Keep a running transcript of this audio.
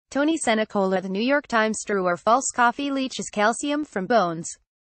Tony Senecola. The New York Times. True or false? Coffee leaches calcium from bones.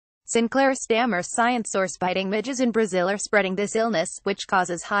 Sinclair Stammer. Science source. Biting midges in Brazil are spreading this illness, which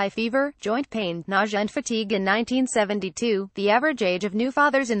causes high fever, joint pain, nausea and fatigue. In 1972, the average age of new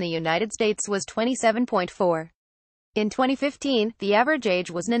fathers in the United States was 27.4. In 2015, the average age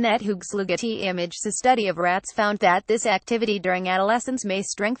was Nanette Hugsluget. Images. A study of rats found that this activity during adolescence may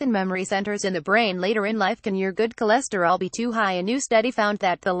strengthen memory centers in the brain later in life. Can your good cholesterol be too high? A new study found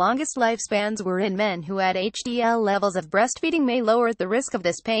that the longest lifespans were in men who had HDL levels. Of breastfeeding may lower the risk of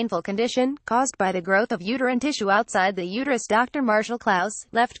this painful condition, caused by the growth of uterine tissue outside the uterus. Dr. Marshall Klaus,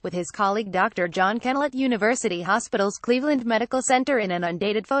 left with his colleague Dr. John Kennel at University Hospitals Cleveland Medical Center in an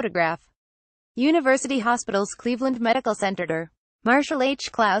undated photograph. University Hospitals Cleveland Medical Center. Marshall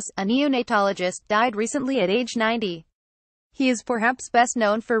H. Klaus, a neonatologist, died recently at age 90. He is perhaps best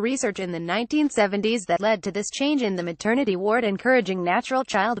known for research in the 1970s that led to this change in the maternity ward, encouraging natural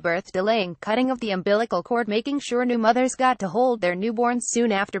childbirth, delaying cutting of the umbilical cord, making sure new mothers got to hold their newborns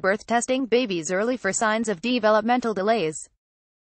soon after birth, testing babies early for signs of developmental delays.